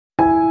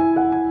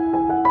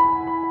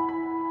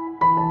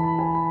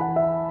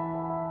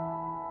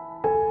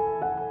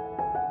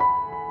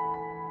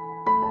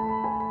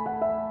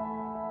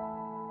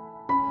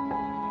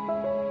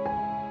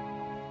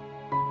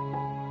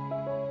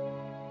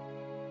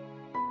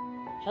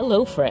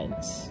Hello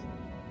friends.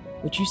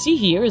 What you see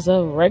here is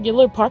a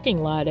regular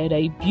parking lot at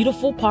a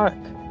beautiful park.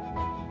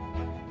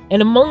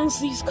 And amongst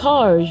these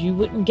cars, you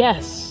wouldn't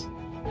guess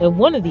that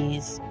one of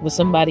these was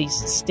somebody's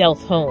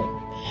stealth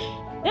home.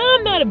 Now,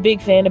 I'm not a big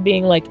fan of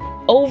being like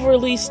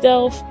overly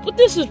stealth, but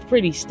this is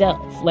pretty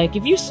stealth. Like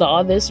if you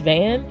saw this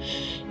van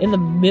in the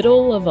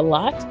middle of a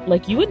lot,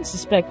 like you wouldn't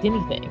suspect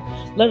anything,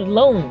 let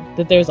alone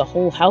that there's a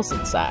whole house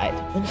inside.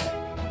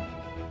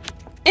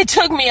 It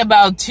took me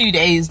about 2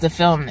 days to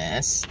film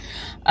this.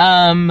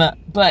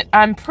 But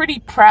I'm pretty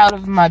proud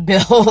of my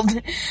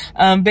build.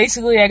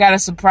 Basically I got a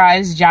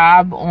surprise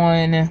job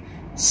on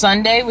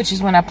Sunday, which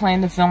is when I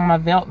plan to film my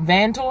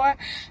van tour.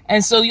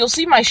 And so you'll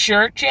see my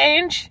shirt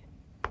change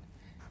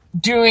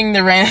during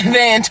the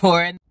van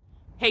tour.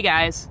 Hey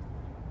guys,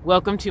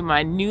 welcome to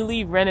my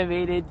newly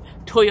renovated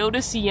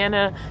Toyota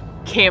Sienna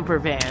camper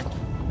van.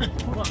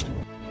 Hold on.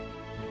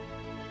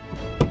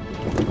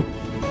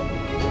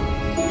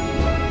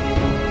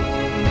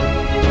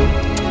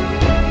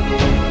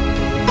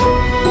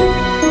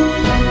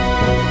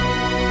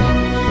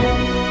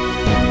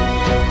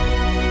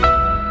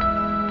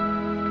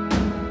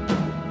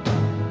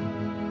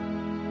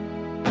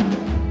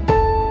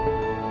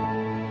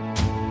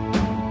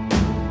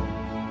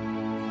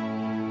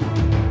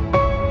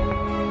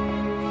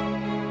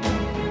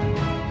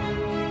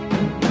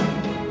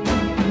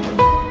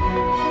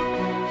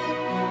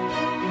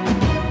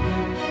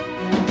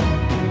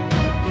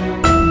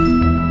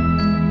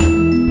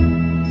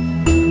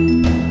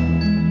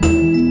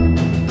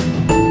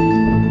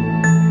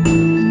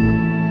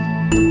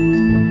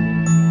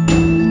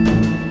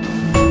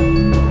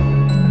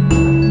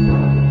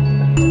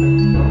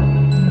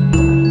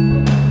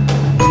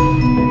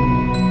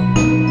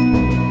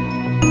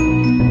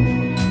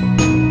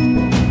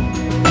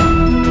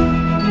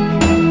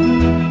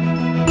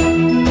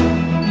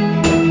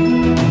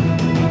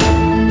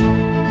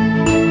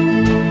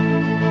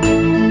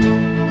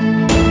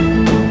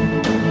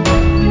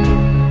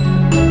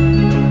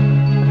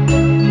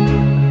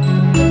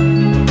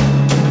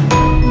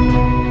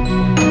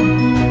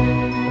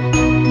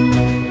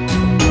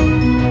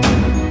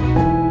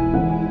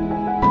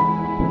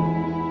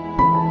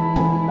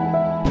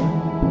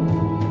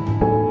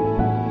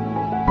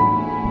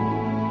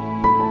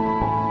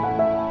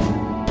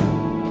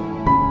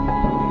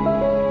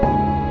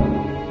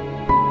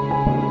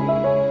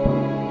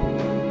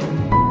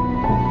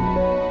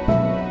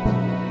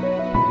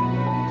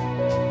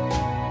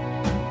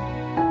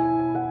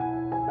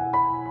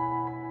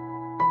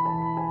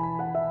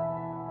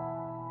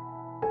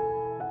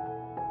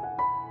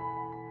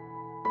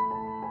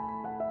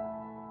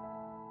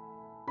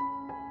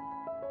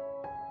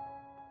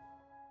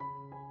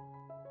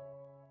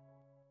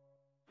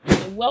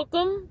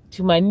 Welcome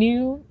to my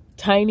new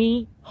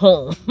tiny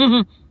home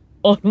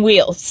on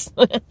wheels.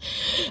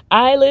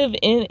 I live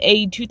in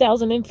a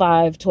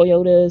 2005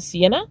 Toyota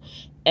Sienna,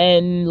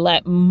 and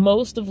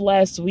most of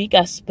last week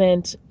I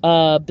spent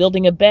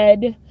building a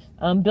bed,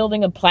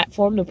 building a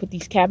platform to put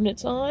these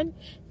cabinets on,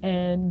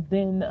 and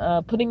then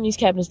putting these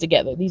cabinets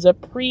together. These are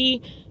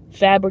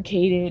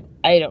prefabricated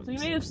items. So you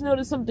may have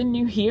noticed something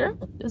new here.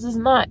 This is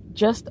not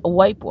just a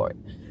whiteboard.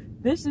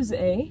 This is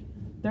a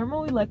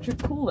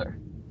thermoelectric cooler.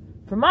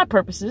 For my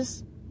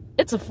purposes,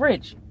 it's a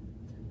fridge.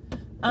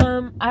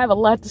 I have a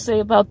lot to say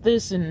about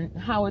this and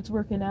how it's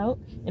working out.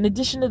 In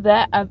addition to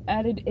that, I've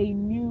added a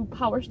new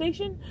power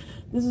station.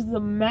 This is the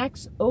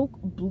Max Oak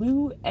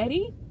Blue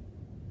Eddy.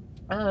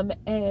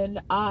 And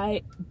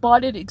I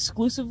bought it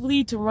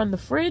exclusively to run the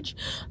fridge.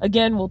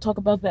 Again, we'll talk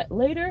about that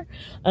later.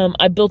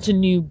 I built a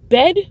new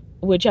bed,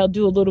 which I'll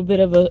do a little bit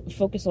of a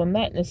focus on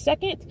that in a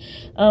second.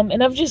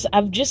 And I've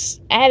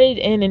just added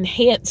and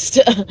enhanced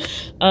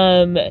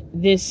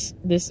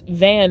this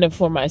van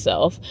for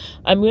myself.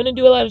 I'm going to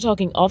do a lot of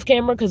talking off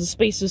camera because the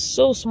space is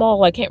so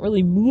small I can't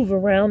really move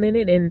around in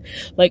it and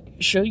like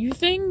show you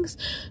things.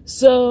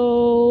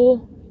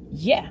 So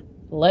yeah,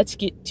 let's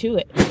get to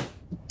it.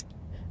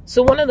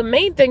 So one of the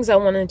main things I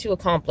wanted to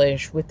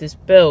accomplish with this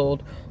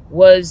build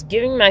was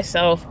giving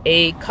myself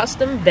a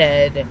custom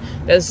bed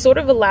that sort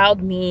of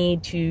allowed me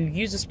to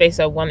use the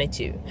space I wanted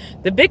to.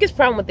 The biggest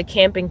problem with the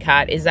camping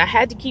cot is I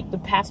had to keep the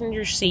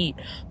passenger seat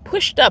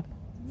pushed up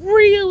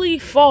really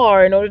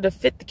far in order to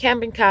fit the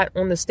camping cot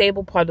on the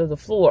stable part of the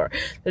floor.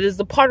 That is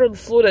the part of the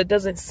floor that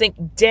doesn't sink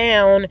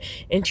down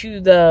into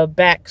the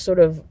back, sort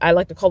of, I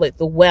like to call it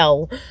the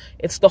well.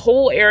 It's the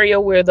whole area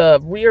where the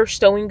rear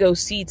stow and go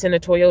seats in a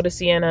Toyota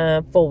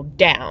Sienna fold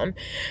down.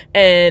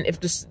 And if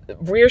the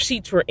rear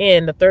seats were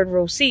in, the third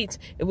row seats,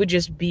 it would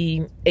just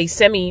be a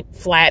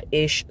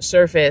semi-flat-ish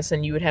surface,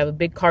 and you would have a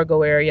big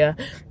cargo area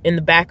in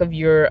the back of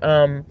your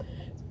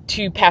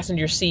 2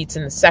 passenger seats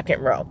in the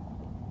second row.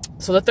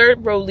 So the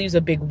third row leaves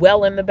a big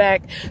well in the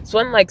back. So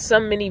unlike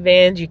some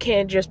minivans, you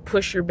can't just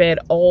push your bed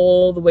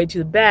all the way to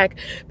the back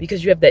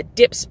because you have that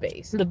dip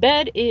space. The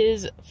bed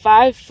is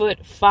 5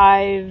 foot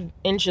 5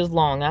 inches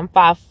long. I'm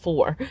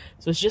 5'4",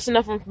 so it's just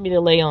enough room for me to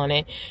lay on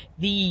it.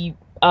 The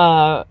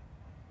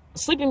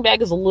sleeping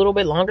bag is a little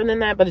bit longer than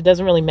that, but it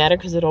doesn't really matter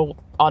because it'll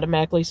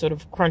automatically sort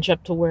of crunch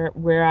up to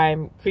where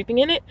I'm creeping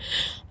in it.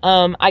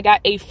 I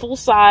got a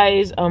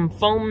full-size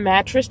foam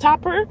mattress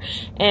topper,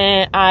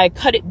 and I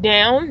cut it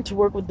down to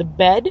work with the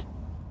bed.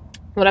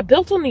 What I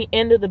built on the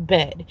end of the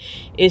bed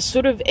is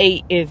sort of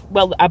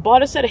well, I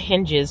bought a set of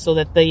hinges so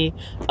that a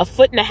 1.5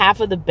 foot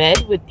of the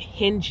bed would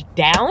hinge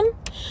down.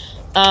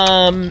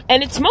 And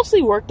it's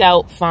mostly worked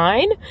out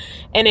fine,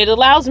 and it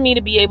allows me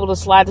to be able to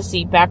slide the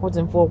seat backwards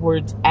and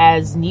forwards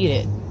as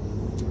needed.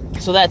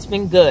 So that's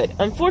been good.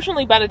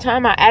 Unfortunately, by the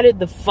time I added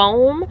the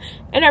foam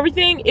and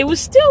everything, it was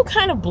still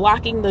kind of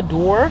blocking the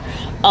door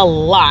a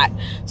lot.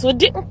 So it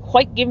didn't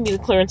quite give me the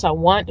clearance I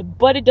want,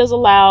 but it does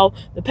allow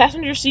the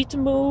passenger seat to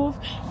move,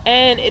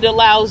 and it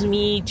allows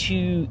me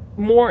to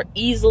more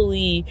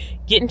easily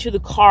get into the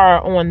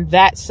car on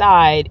that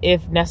side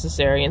if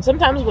necessary. And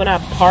sometimes when I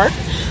park,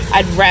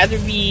 I'd rather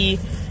be,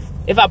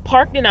 if I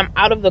parked and I'm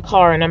out of the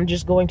car and I'm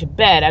just going to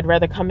bed, I'd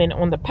rather come in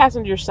on the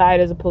passenger side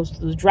as opposed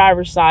to the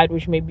driver's side,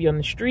 which may be on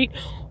the street.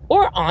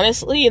 Or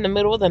honestly, in the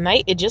middle of the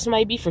night, it just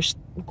might be for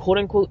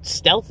quote-unquote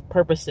stealth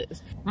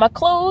purposes. My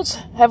clothes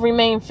have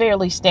remained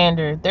fairly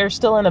standard. They're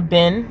still in a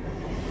bin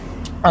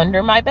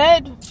under my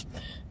bed.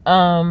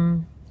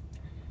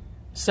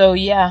 So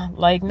yeah,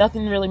 like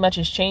nothing really much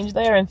has changed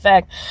there. In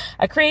fact,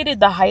 I created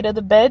the height of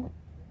the bed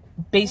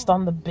based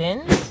on the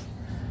bins.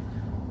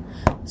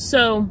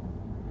 So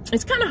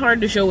it's kind of hard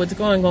to show what's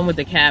going on with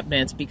the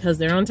cabinets because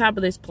they're on top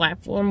of this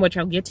platform, which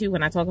I'll get to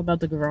when I talk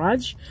about the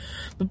garage.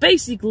 But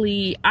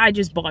basically, I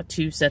just bought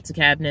 2 sets of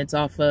cabinets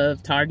off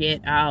of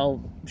Target.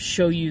 I'll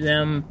show you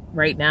them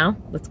right now.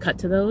 Let's cut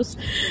to those.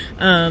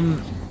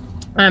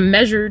 I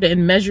measured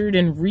and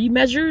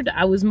remeasured.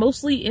 I was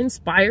mostly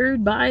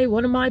inspired by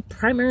one of my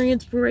primary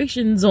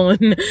inspirations on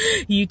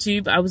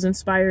YouTube. I was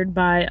inspired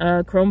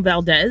by Chrome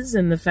Valdez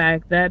and the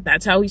fact that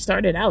that's how he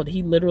started out.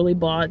 He literally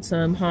bought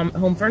some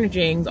home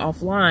furnishings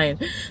offline.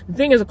 The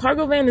thing is, a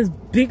cargo van is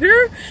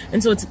bigger,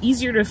 and so it's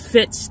easier to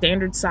fit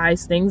standard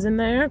size things in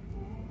there.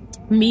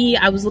 Me,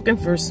 I was looking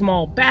for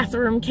small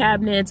bathroom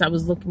cabinets. I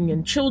was looking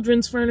in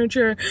children's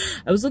furniture.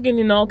 I was looking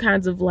in all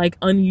kinds of like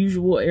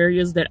unusual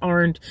areas that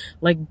aren't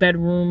like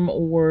bedroom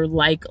or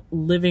like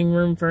living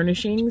room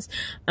furnishings.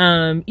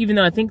 Even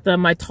though I think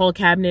my tall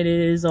cabinet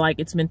is like,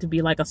 it's meant to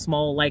be like a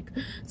small like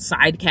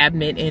side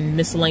cabinet in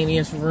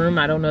miscellaneous room.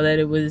 I don't know that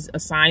it was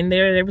assigned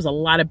there. There was a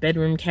lot of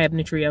bedroom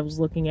cabinetry I was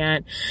looking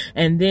at.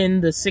 And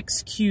then the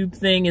 6 cube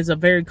thing is a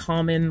very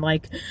common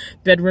like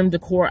bedroom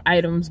decor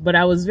items, but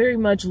I was very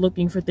much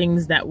looking for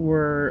things that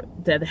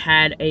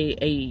had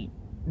a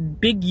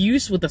big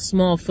use with a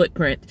small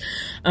footprint.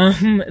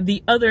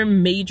 The other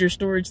major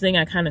storage thing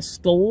I kind of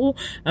stole,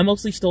 I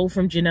mostly stole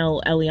from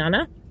Janelle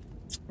Eliana.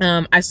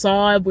 I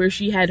saw where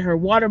she had her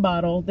water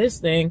bottle, this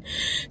thing,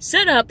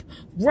 set up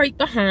right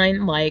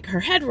behind like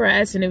her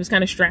headrest, and it was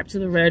kind of strapped to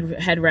the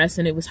headrest,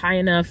 and it was high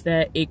enough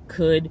that you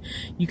could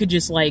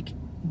just like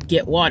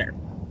get water.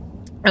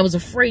 I was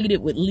afraid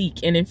it would leak,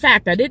 and in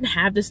fact, I didn't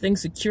have this thing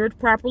secured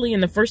properly,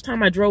 and the first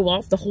time I drove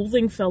off, the whole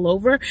thing fell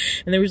over,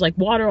 and there was like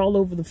water all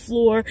over the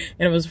floor,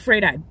 and I was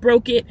afraid I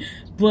broke it.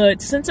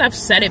 But since I've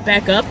set it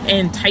back up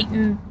and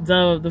tightened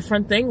the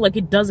front thing, like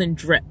it doesn't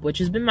drip, which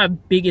has been my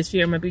biggest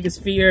fear. My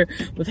biggest fear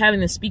with having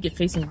the spigot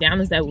facing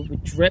down is that it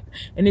would drip,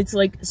 and it's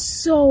like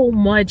so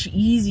much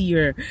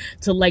easier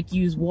to like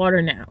use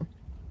water now.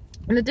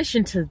 In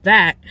addition to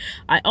that,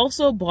 I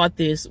also bought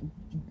this,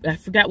 I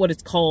forgot what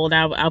it's called.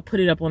 I'll put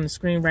it up on the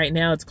screen right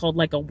now. It's called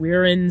like a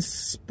Weirin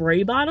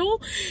spray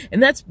bottle,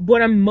 and that's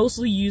what I'm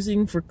mostly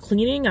using for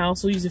cleaning. I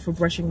also use it for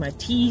brushing my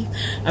teeth.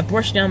 I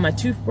brush down my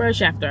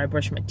toothbrush after I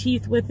brush my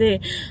teeth with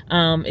it.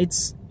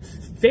 It's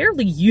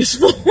fairly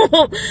useful.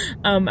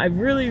 I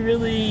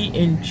really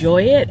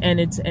enjoy it, and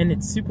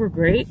it's super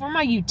great. For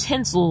my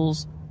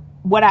utensils,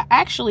 what I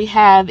actually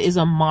have is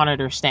a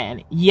monitor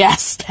stand.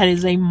 Yes, that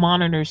is a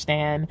monitor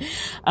stand.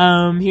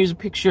 Here's a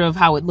picture of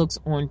how it looks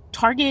on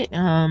Target.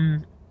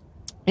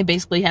 It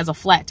basically has a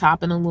flat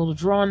top and a little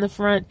drawer in the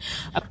front.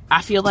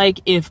 I feel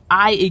like if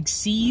I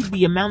exceed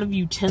the amount of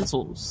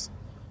utensils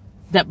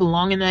that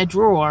belong in that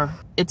drawer,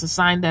 it's a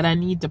sign that I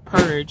need to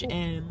purge.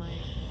 And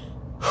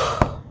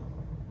like,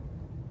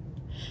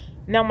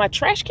 now my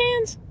trash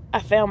cans, I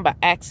found by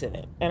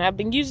accident, and I've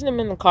been using them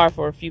in the car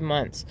for a few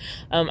months.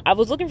 I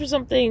was looking for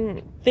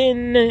something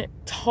thin,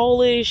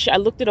 tallish. I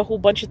looked at a whole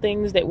bunch of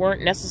things that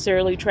weren't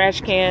necessarily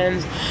trash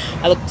cans.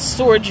 I looked at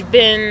storage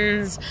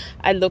bins.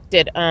 I looked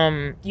at,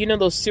 you know,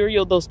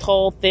 those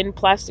tall, thin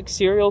plastic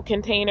cereal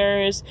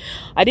containers.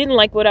 I didn't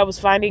like what I was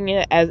finding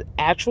as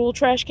actual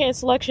trash can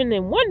selection.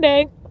 And one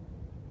day,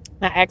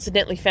 I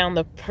accidentally found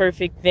the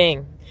perfect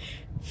thing.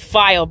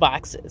 file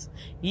boxes.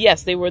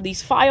 Yes, they were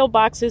these file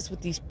boxes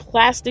with these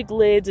plastic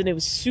lids, and it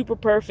was super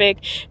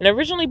perfect. And I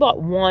originally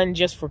bought one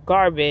just for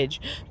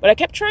garbage, but I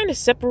kept trying to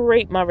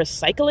separate my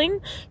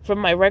recycling from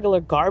my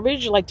regular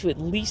garbage, like to at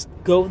least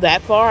go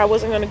that far. I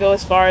wasn't going to go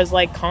as far as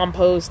like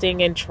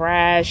composting and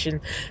trash and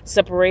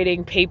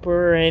separating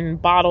paper and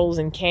bottles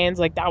and cans.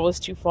 Like that was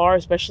too far,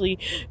 especially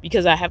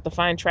because I have to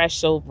find trash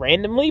so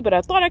randomly. But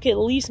I thought I could at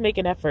least make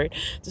an effort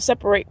to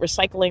separate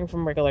recycling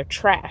from regular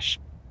trash.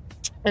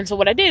 And so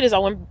what I did is I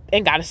went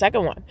and got a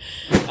second one.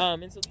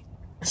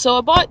 So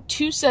I bought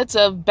 2 sets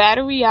of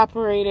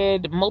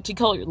battery-operated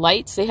multicolored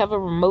lights. They have a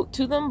remote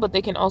to them, but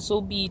they can also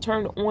be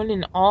turned on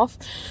and off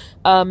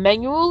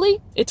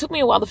manually. It took me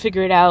a while to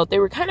figure it out. They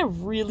were kind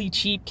of really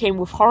cheap, came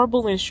with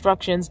horrible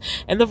instructions,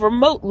 and the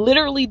remote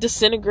literally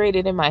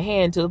disintegrated in my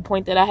hand to the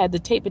point that I had to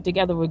tape it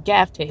together with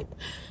gaff tape.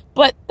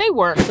 But they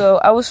work. So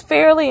I was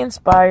fairly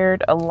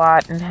inspired a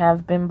lot and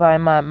have been by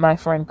my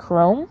friend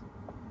Chrome.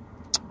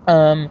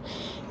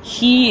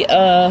 He,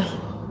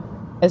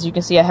 as you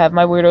can see, I have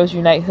my Weirdos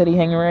Unite hoodie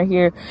hanging right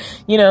here.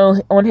 You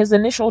know, on his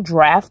initial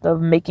draft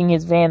of making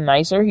his van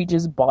nicer, he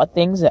just bought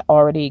things that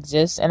already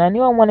exist. And I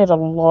knew I wanted a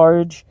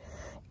large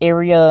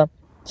area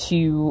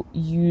to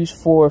use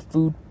for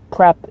food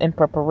prep and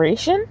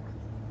preparation.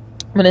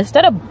 But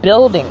instead of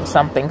building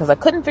something, because I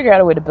couldn't figure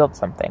out a way to build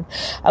something,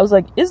 I was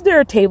like, is there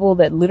a table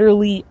that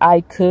literally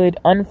I could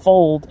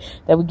unfold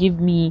that would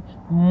give me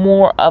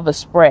more of a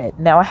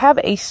spread? Now, I have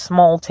a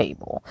small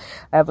table.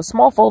 I have a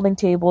small folding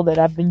table that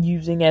I've been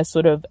using as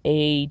sort of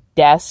a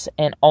desk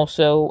and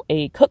also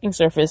a cooking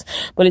surface,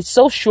 but it's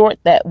so short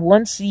that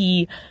once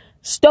the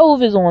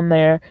stove is on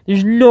there,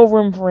 there's no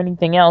room for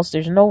anything else.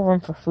 There's no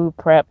room for food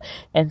prep,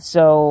 and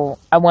so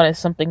I wanted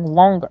something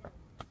longer.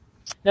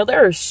 Now,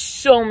 there are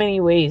so many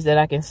ways that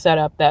I can set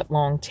up that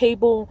long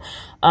table.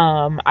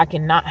 I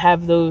cannot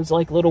have those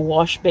like little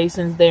wash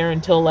basins there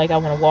until like I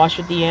want to wash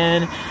at the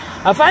end.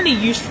 I find it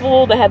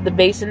useful to have the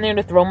basin there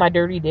to throw my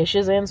dirty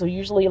dishes in. So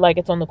usually like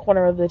it's on the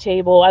corner of the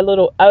table. I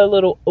a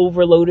little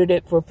overloaded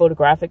it for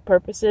photographic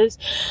purposes.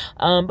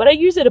 But I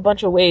use it a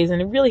bunch of ways,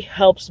 and it really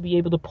helps to be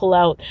able to pull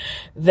out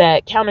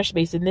that counter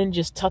space and then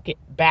just tuck it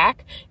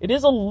back. It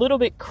is a little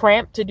bit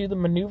cramped to do the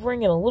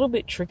maneuvering and a little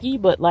bit tricky,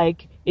 but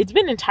like it's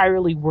been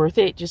entirely worth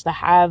it just to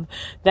have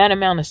that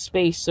amount of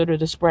space sort of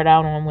to spread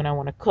out on when I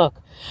want to cook.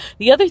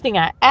 The other thing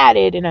I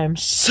added, and I'm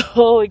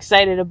so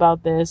excited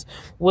about this,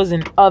 was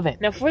an oven.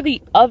 Now for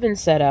the oven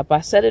setup,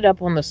 I set it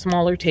up on the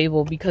smaller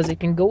table because it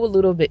can go a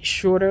little bit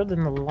shorter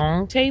than the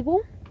long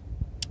table.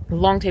 The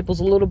long table's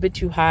a little bit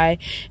too high,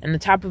 and the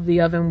top of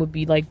the oven would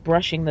be like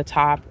brushing the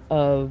top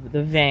of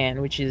the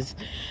van, which is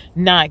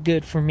not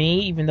good for me,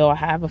 even though I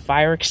have a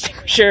fire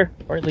extinguisher,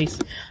 or at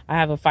least I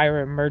have a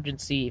fire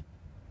emergency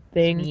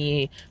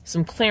thing.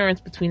 Some clearance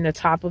between the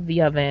top of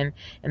the oven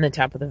and the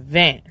top of the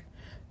van,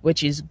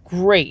 which is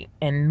great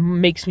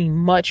and makes me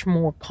much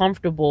more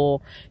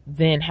comfortable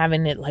than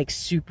having it like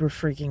super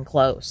freaking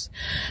close.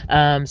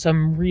 So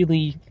I'm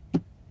really,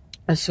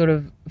 I sort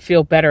of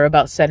feel better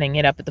about setting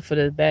it up at the foot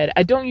of the bed.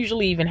 I don't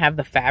usually even have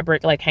the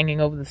fabric like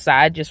hanging over the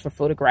side just for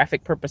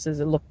photographic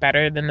purposes. It look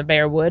better than the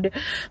bare wood.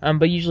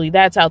 But usually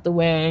that's out the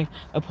way.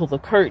 I pull the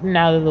curtain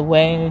out of the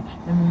way,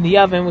 and the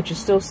oven, which is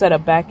still set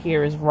up back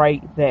here, is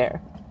right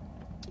there.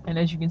 And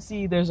as you can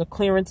see, there's a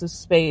clearance of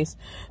space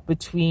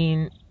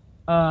between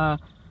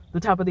the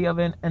top of the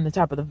oven and the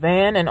top of the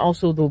van, and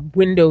also the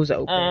windows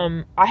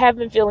open. I have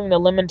been feeling the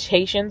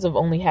limitations of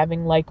only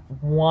having like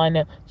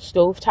one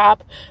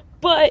stovetop,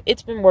 but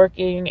it's been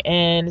working,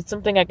 and it's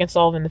something I can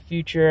solve in the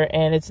future,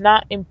 and it's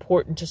not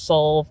important to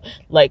solve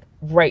like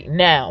right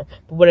now.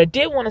 But what I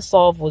did want to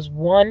solve was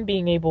one,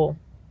 being able,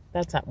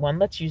 that's not one,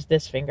 let's use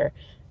this finger.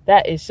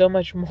 That is so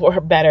much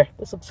more better.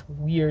 This looks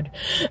weird.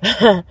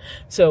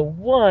 So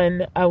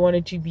one, I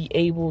wanted to be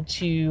able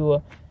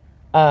to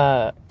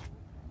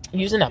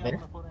use an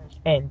oven.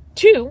 And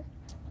two,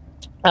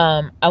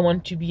 I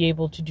wanted to be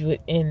able to do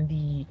it in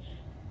the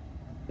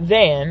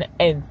van.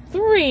 And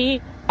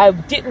three, I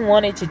didn't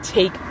want it to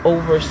take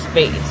over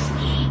space.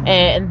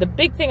 And the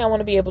big thing I want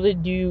to be able to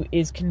do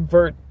is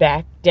convert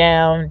back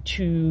down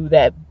to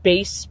that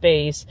base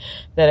space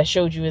that I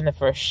showed you in the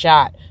first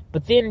shot,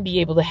 but then be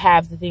able to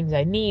have the things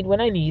I need when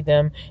I need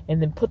them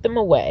and then put them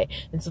away.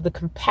 And so the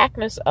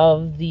compactness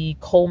of the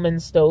Coleman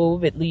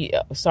stove,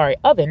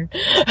 oven,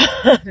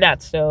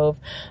 not stove,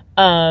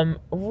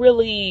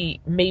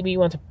 really made me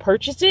want to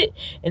purchase it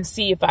and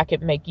see if I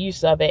could make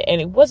use of it.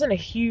 And it wasn't a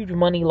huge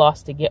money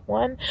loss to get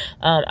one.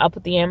 I'll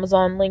put the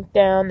Amazon link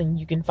down and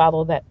you can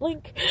follow that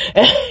link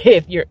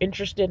if you're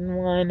interested in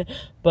one.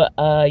 But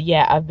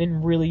yeah, I've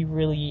been really,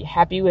 really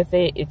happy with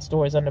it. It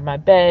stores under my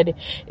bed.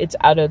 It's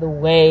out of the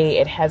way.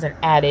 It hasn't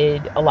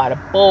added a lot of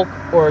bulk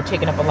or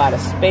taken up a lot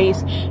of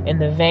space in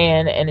the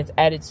van, and it's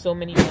added so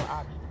many more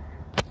options.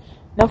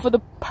 Now, for the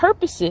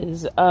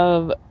purposes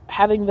of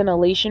having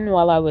ventilation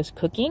while I was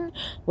cooking,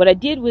 what I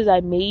did was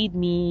I made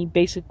me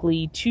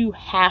basically 2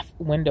 half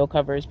window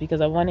covers because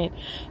I wanted,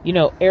 you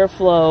know,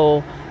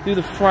 airflow through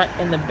the front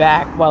and the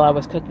back while I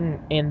was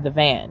cooking in the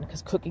van.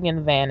 Because cooking in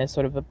the van is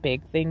sort of a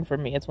big thing for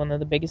me. It's one of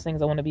the biggest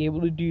things I want to be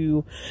able to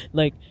do,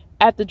 like,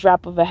 at the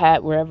drop of a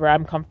hat, wherever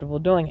I'm comfortable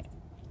doing it.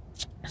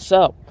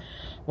 So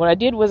what I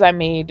did was I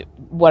made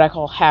what I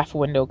call half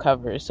window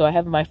covers. So I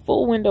have my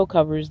full window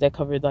covers that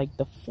covered like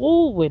the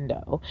full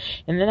window,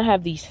 and then I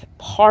have these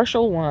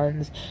partial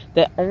ones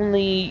that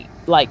only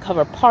like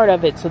cover part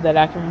of it so that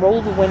I can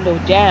roll the window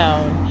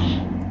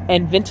down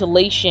and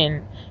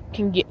ventilation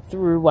can get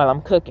through while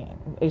I'm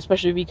cooking,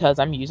 especially because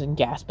I'm using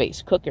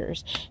gas-based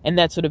cookers. And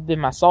that's sort of been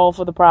my solve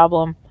for the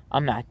problem.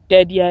 I'm not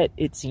dead yet.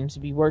 It seems to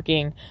be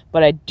working,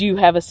 but I do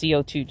have a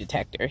CO2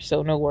 detector,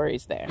 so no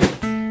worries there.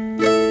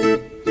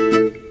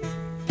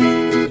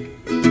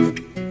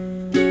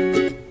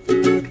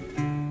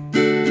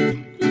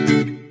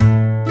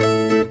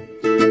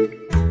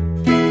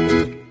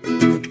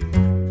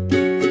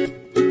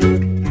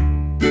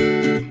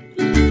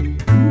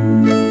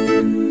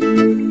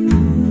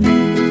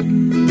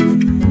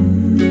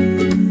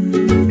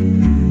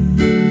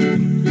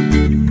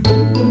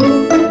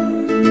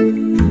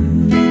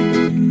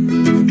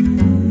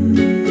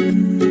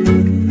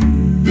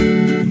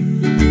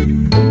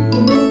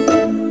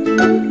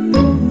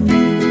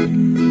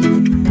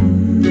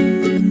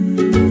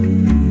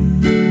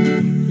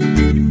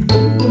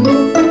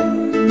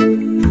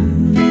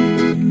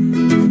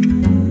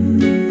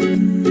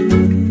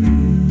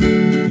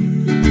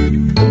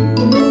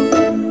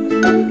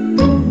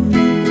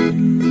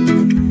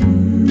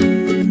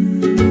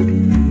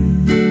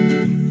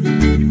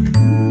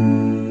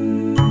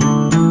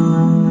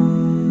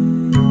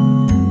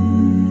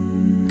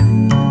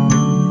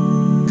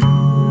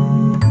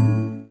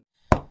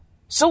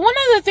 So one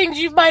of the things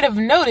you might have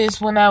noticed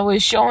when I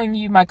was showing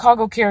you my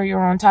cargo carrier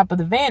on top of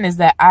the van is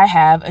that I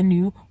have a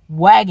new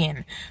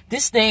wagon.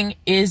 This thing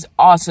is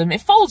awesome.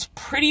 It folds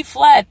pretty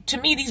flat. To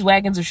me, these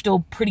wagons are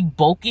still pretty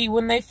bulky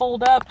when they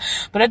fold up,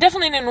 but I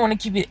definitely didn't want to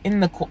keep it in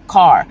the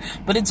car.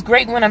 But it's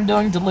great when I'm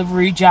doing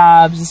delivery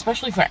jobs,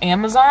 especially for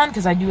Amazon,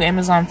 because I do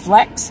Amazon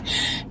Flex.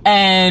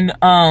 And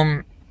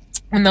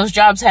when those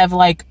jobs have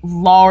like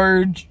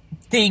large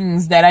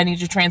things that I need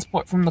to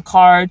transport from the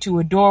car to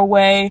a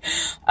doorway,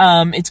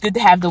 it's good to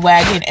have the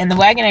wagon, and the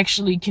wagon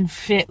actually can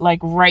fit like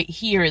right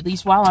here, at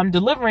least while I'm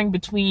delivering,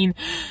 between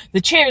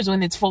the chairs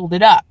when it's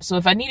folded up. So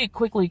if I need it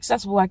quickly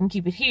accessible, I can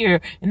keep it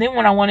here, and then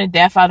when I want it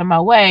daff out of my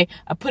way,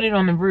 I put it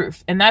on the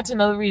roof. And that's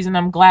another reason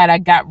I'm glad I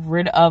got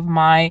rid of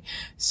my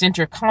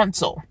center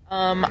console.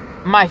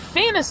 My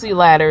fantasy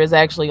ladder is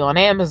actually on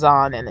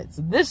Amazon, and it's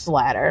this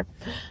ladder.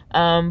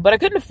 But I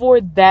couldn't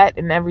afford that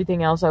and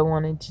everything else I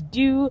wanted to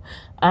do.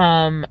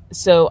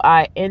 So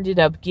I ended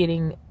up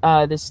getting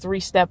this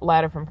 3-step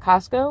ladder from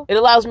Costco. It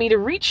allows me to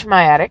reach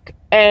my attic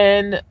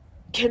and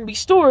can be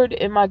stored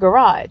in my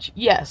garage.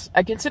 Yes,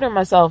 I consider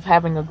myself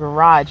having a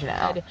garage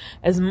now.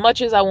 As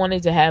much as I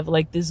wanted to have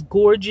like this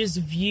gorgeous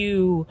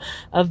view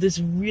of this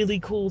really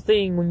cool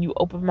thing when you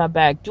open my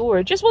back door,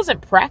 it just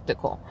wasn't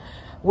practical.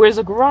 Whereas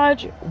a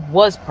garage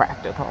was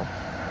practical.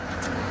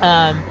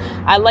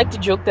 I like to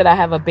joke that I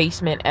have a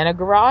basement and a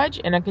garage,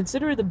 and I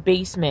consider the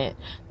basement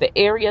the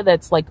area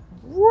that's like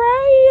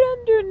right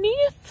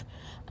underneath,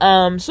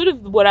 sort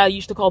of what I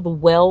used to call the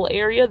well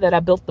area that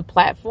I built the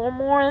platform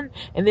on,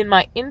 and then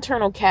my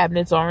internal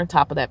cabinets are on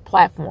top of that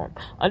platform.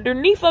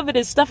 Underneath of it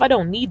is stuff I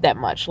don't need that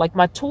much, like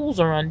my tools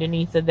are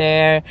underneath of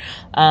there.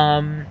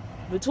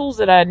 The tools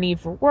that I need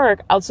for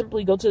work, I'll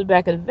simply go to the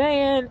back of the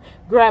van,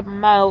 grab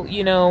them out,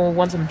 you know,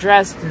 once I'm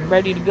dressed and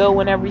ready to go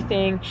and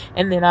everything,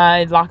 and then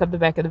I lock up the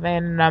back of the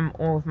van and I'm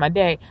on with my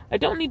day. I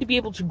don't need to be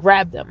able to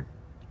grab them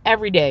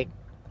every day,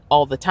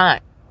 all the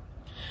time.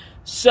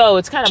 So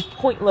it's kind of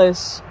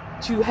pointless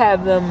to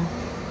have them.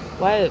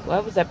 Why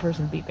was that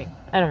person beeping?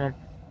 I don't know.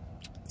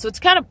 So it's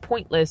kind of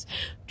pointless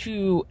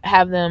to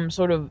have them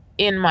sort of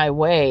in my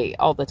way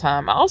all the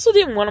time. I also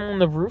didn't want them on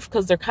the roof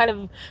because they're kind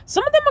of,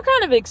 some of them are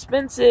kind of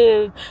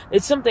expensive.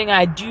 It's something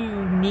I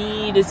do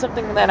need. It's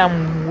something that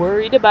I'm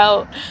worried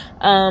about.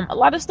 A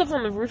lot of stuff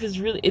on the roof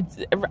is really, it's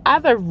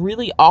either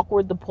really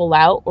awkward to pull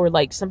out or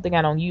like something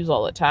I don't use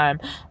all the time.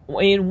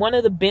 In one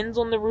of the bins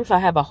on the roof, I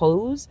have a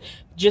hose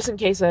just in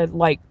case I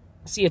like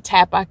see a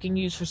tap I can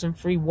use for some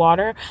free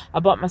water. I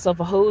bought myself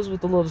a hose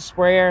with a little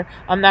sprayer.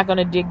 I'm not going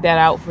to dig that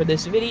out for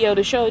this video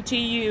to show it to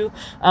you.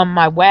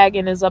 My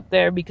wagon is up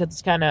there because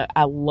it's kind of,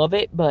 I love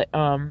it, but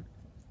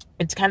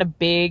it's kind of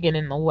big and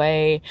in the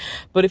way,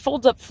 but it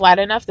folds up flat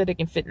enough that it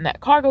can fit in that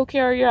cargo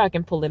carrier. I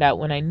can pull it out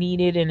when I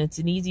need it, and it's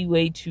an easy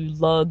way to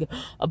lug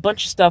a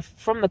bunch of stuff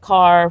from the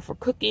car for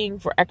cooking,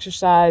 for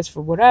exercise,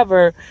 for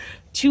whatever,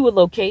 to a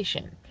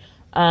location.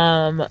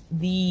 and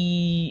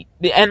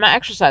my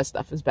exercise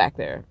stuff is back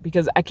there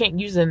because I can't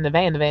use it in the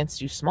van. The van's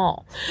too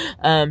small.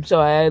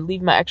 So I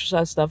leave my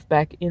exercise stuff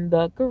back in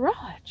the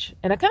garage.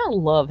 And I kind of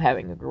love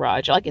having a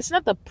garage. Like, it's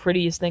not the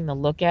prettiest thing to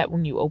look at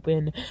when you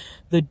open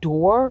the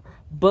door,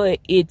 but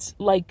it's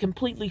like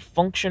completely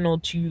functional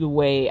to the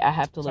way I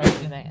have to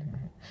leave the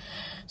van.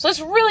 So let's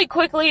really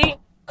quickly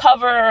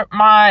cover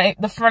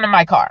the front of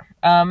my car.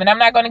 And I'm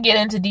not going to get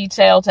into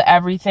detail to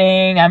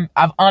everything.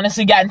 I've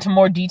honestly gotten to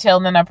more detail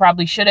than I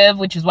probably should have,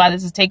 which is why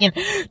this is taking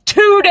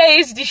 2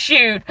 days to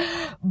shoot.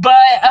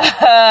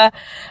 But,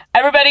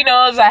 everybody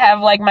knows I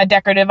have like my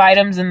decorative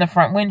items in the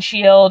front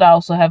windshield. I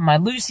also have my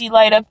Lucy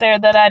light up there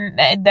that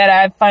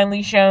I've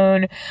finally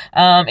shown.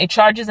 It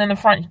charges in the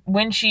front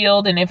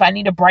windshield. And if I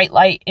need a bright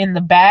light in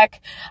the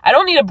back, I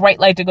don't need a bright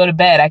light to go to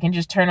bed. I can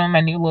just turn on my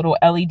new little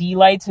LED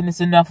lights and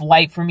it's enough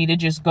light for me to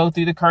just go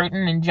through the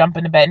curtain and jump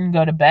into bed and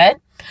go to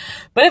bed.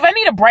 But if I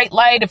need a bright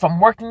light, if I'm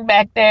working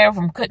back there, if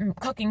I'm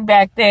cooking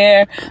back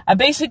there, I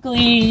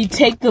basically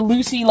take the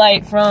Lucy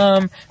light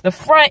from the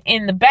front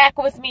in the back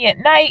with me at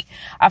night.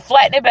 I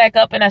flatten it back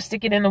up and I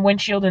stick it in the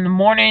windshield in the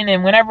morning.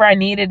 And whenever I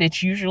need it,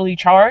 it's usually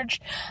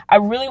charged. I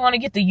really want to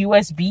get the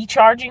USB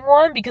charging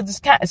one because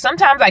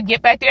sometimes I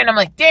get back there and I'm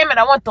like, damn it,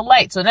 I want the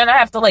light. So then I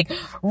have to like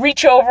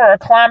reach over or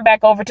climb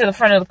back over to the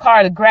front of the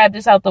car to grab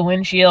this out the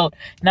windshield.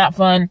 Not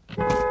fun.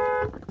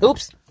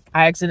 Oops,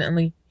 I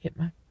accidentally hit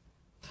my...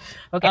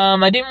 Okay.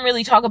 I didn't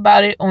really talk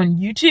about it on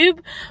YouTube,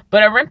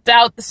 but I ripped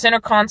out the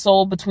center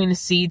console between the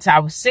seats. I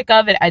was sick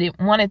of it. I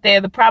didn't want it there.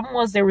 The problem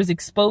was there was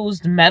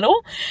exposed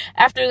metal.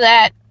 After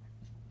that,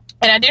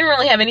 and I didn't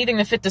really have anything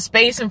to fit the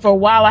space. And for a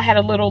while, I had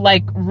a little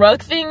like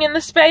rug thing in the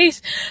space,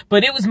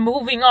 but it was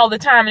moving all the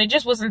time and it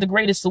just wasn't the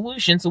greatest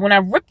solution. So when I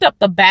ripped up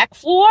the back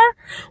floor,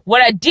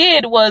 what I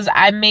did was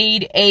I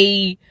made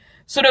a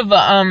sort of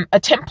a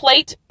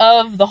template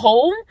of the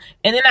hole,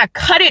 and then I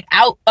cut it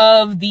out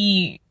of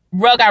the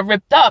rug I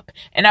ripped up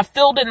and I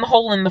filled in the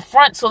hole in the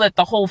front so that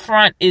the whole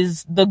front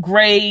is the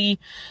gray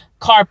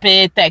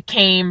carpet that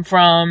came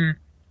from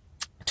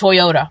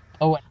Toyota.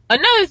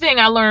 Another thing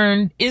I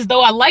learned is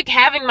though I like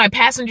having my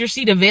passenger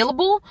seat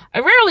available, I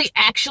rarely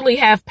actually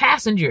have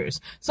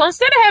passengers. So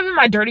instead of having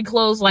my dirty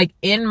clothes like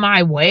in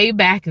my way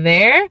back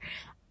there,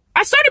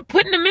 I started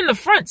putting them in the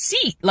front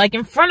seat, like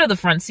in front of the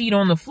front seat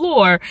on the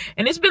floor.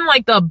 And it's been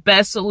like the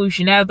best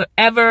solution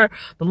ever.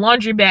 The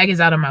laundry bag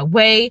is out of my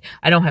way.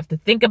 I don't have to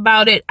think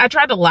about it. I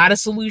tried a lot of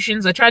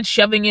solutions. I tried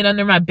shoving it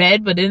under my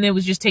bed, but then it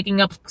was just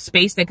taking up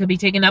space that could be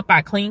taken up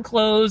by clean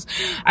clothes.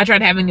 I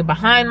tried having it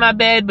behind my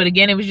bed, but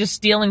again, it was just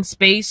stealing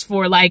space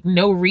for like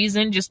no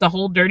reason, just to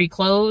hold dirty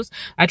clothes.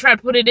 I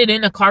tried putting it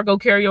in a cargo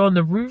carrier on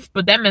the roof,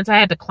 but that meant I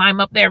had to climb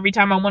up there every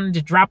time I wanted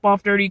to drop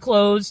off dirty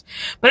clothes.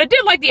 But I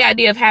did like the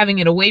idea of having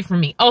it away from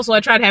me. Also,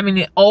 I tried having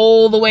it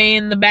all the way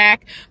in the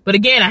back, but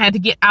again, I had to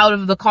get out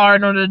of the car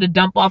in order to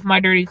dump off my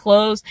dirty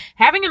clothes.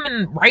 Having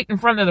them right in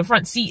front of the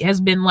front seat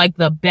has been like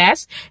the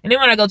best. And then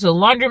when I go to the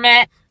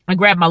laundromat, I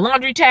grab my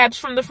laundry tabs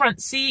from the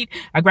front seat.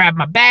 I grab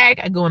my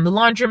bag. I go in the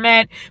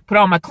laundromat, put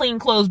all my clean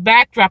clothes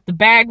back, drop the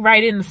bag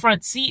right in the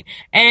front seat.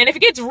 And if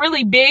it gets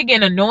really big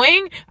and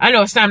annoying, I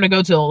know it's time to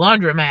go to the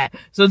laundromat.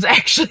 So it's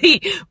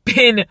actually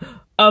been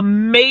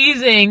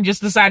amazing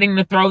just deciding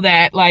to throw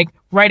that like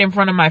right in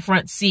front of my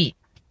front seat.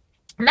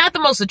 Not the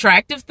most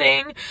attractive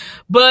thing,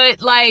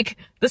 but like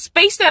the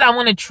space that I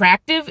want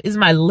attractive is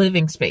my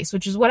living space,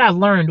 which is what I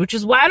learned, which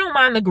is why I don't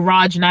mind the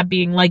garage not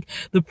being like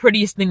the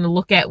prettiest thing to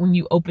look at when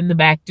you open the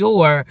back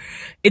door.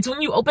 It's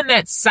when you open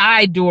that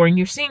side door and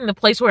you're seeing the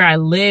place where I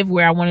live,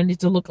 where I wanted it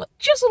to look like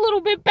just a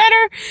little bit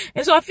better.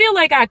 And so I feel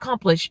like I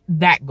accomplished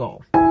that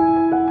goal.